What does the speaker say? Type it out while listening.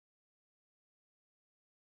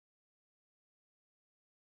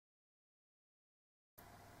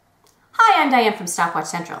Hi, I'm Diane from Stopwatch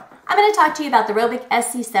Central. I'm going to talk to you about the Robic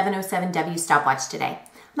SC-707W Stopwatch today.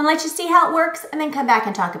 I'm going to let you see how it works and then come back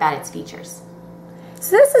and talk about its features.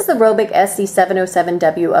 So this is the Robic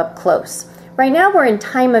SC-707W up close. Right now we're in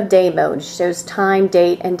time of day mode. It shows time,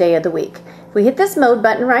 date, and day of the week. If we hit this mode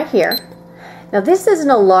button right here, now this is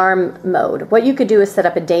an alarm mode. What you could do is set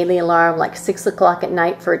up a daily alarm like 6 o'clock at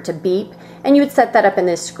night for it to beep, and you would set that up in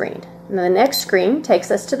this screen. And the next screen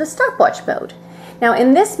takes us to the stopwatch mode. Now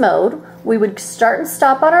in this mode, we would start and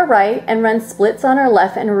stop on our right and run splits on our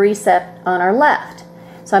left and reset on our left.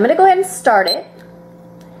 So I'm going to go ahead and start it,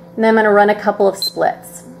 and then I'm going to run a couple of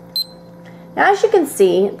splits. Now as you can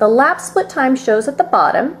see, the lap split time shows at the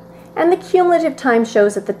bottom and the cumulative time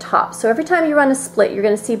shows at the top. So every time you run a split, you're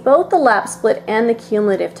going to see both the lap split and the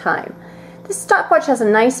cumulative time. This stopwatch has a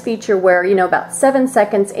nice feature where, about 7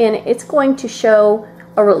 seconds in, it's going to show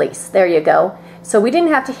a release. There you go. So we didn't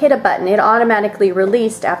have to hit a button. It automatically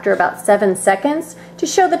released after about 7 seconds to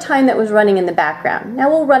show the time that was running in the background. Now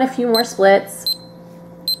we'll run a few more splits.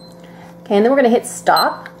 Okay, and then we're going to hit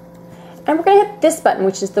stop. And we're going to hit this button,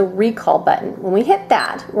 which is the recall button. When we hit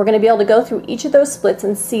that, we're going to be able to go through each of those splits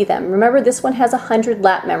and see them. Remember, this one has 100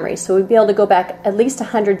 lap memory, so we'd be able to go back at least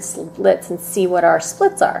 100 splits and see what our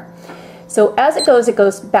splits are. So as it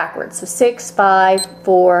goes backwards. So 6, 5,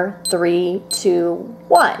 4, 3, 2,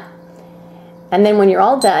 1. And then when you're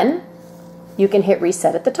all done, you can hit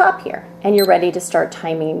reset at the top here, and you're ready to start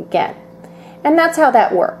timing again. And that's how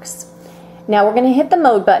that works. Now we're going to hit the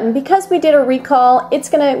mode button. Because we did a recall, it's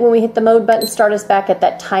going to, when we hit the mode button, start us back at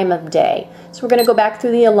that time of day. So we're going to go back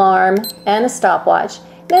through the alarm and a stopwatch.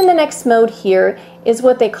 Then the next mode here is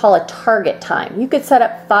what they call a target time. You could set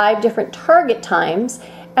up 5 different target times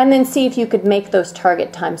and then see if you could make those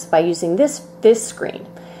target times by using this screen.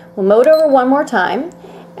 We'll mode over one more time.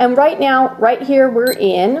 And right now, right here, we're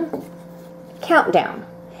in countdown.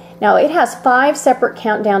 Now it has 5 separate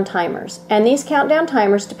countdown timers, and these countdown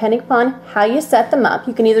timers, depending upon how you set them up,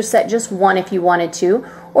 you can either set just 1 if you wanted to,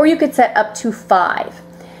 or you could set up to 5.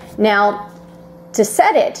 Now to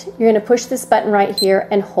set it, you're going to push this button right here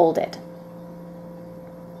and hold it.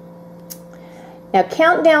 Now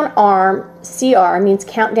countdown CR means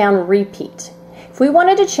countdown repeat. If we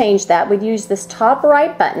wanted to change that, we'd use this top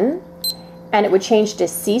right button, and it would change to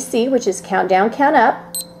CC, which is countdown count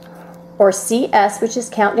up, or CS, which is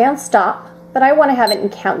countdown stop, but I want to have it in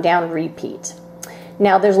countdown repeat.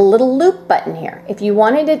 Now there's a little loop button here. If you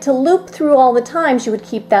wanted it to loop through all the times, you would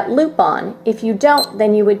keep that loop on. If you don't,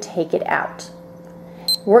 then you would take it out.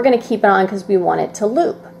 We're going to keep it on because we want it to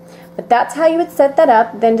loop. But that's how you would set that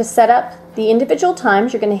up. Then to set up the individual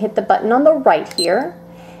times, you're going to hit the button on the right here,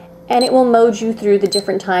 and it will mode you through the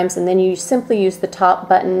different times, and then you simply use the top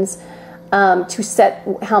buttons to set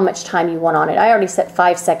how much time you want on it. I already set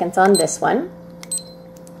 5 seconds on this one.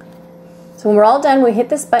 So when we're all done, we hit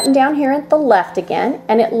this button down here at the left again,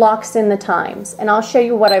 and it locks in the times. And I'll show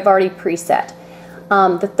you what I've already preset.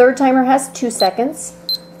 The third timer has 2 seconds.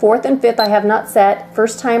 Fourth and fifth I have not set.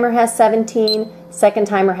 First timer has 17. Second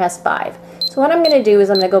timer has 5. So what I'm going to do is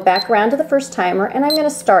I'm going to go back around to the first timer, and I'm going to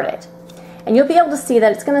start it. And you'll be able to see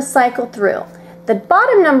that it's going to cycle through. The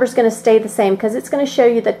bottom number is going to stay the same because it's going to show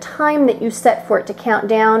you the time that you set for it to count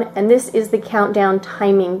down, and this is the countdown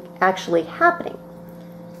timing actually happening.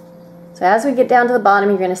 So as we get down to the bottom,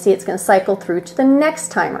 you're going to see it's going to cycle through to the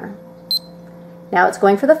next timer. Now it's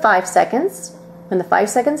going for the 5 seconds. When the 5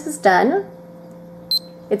 seconds is done,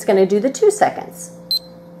 it's going to do the 2 seconds.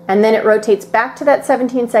 And then it rotates back to that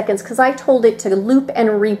 17 seconds because I told it to loop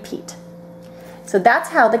and repeat. So that's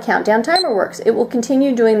how the countdown timer works. It will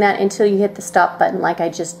continue doing that until you hit the stop button like I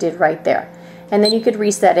just did right there. And then you could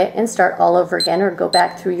reset it and start all over again or go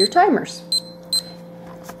back through your timers.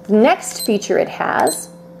 The next feature it has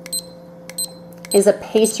is a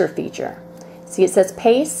pacer feature. See, it says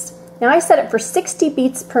pace. Now I set it for 60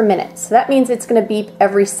 beats per minute. So that means it's going to beep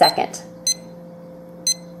every second.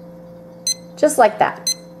 Just like that.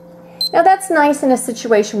 Now that's nice in a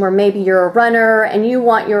situation where maybe you're a runner and you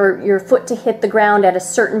want your foot to hit the ground at a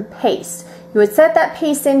certain pace. You would set that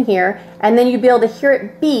pace in here, and then you'd be able to hear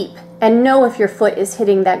it beep and know if your foot is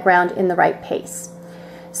hitting that ground in the right pace.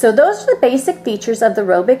 So those are the basic features of the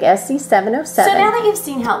Robic SC-707. So now that you've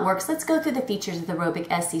seen how it works, let's go through the features of the Robic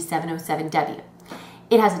SC-707W.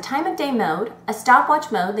 It has a time of day mode, a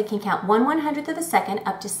stopwatch mode that can count 1/100th of a second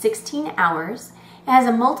up to 16 hours. It has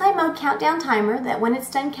a multi-mode countdown timer that when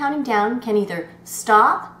it's done counting down can either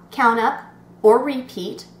stop, count up, or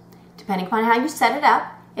repeat, depending upon how you set it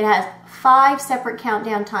up. It has 5 separate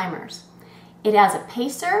countdown timers. It has a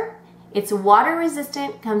pacer, it's water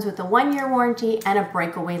resistant, comes with a 1-year warranty, and a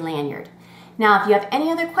breakaway lanyard. Now, if you have any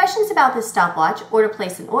other questions about this stopwatch or to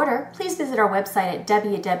place an order, please visit our website at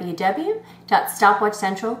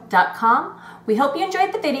www.stopwatchcentral.com. We hope you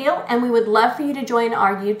enjoyed the video, and we would love for you to join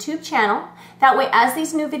our YouTube channel. That way, as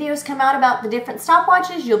these new videos come out about the different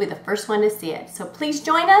stopwatches, you'll be the first one to see it. So please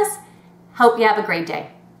join us. Hope you have a great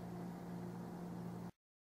day.